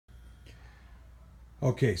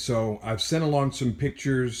Okay, so I've sent along some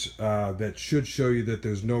pictures that should show you that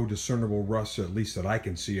there's no discernible rust, at least that I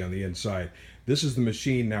can see on the inside. This is the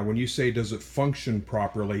machine. Now, when you say does it function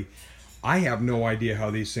properly, I have no idea how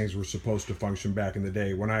these things were supposed to function back in the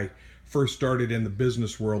day. When I first started in the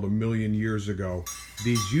business world a million years ago,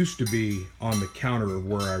 these used to be on the counter of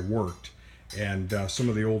where I worked, and some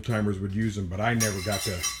of the old timers would use them, but I never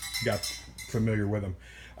got familiar with them.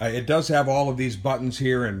 It does have all of these buttons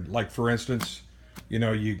here, and like for instance, you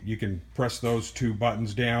know, you can press those two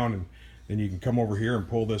buttons down, and then you can come over here and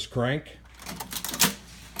pull this crank,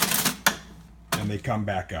 and they come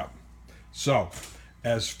back up. So,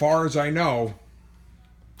 as far as I know,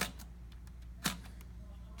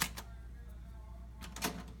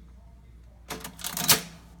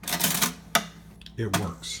 it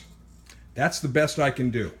works. That's the best I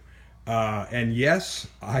can do. And yes,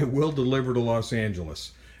 I will deliver to Los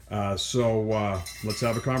Angeles. So let's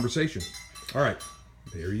have a conversation. All right,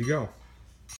 there you go.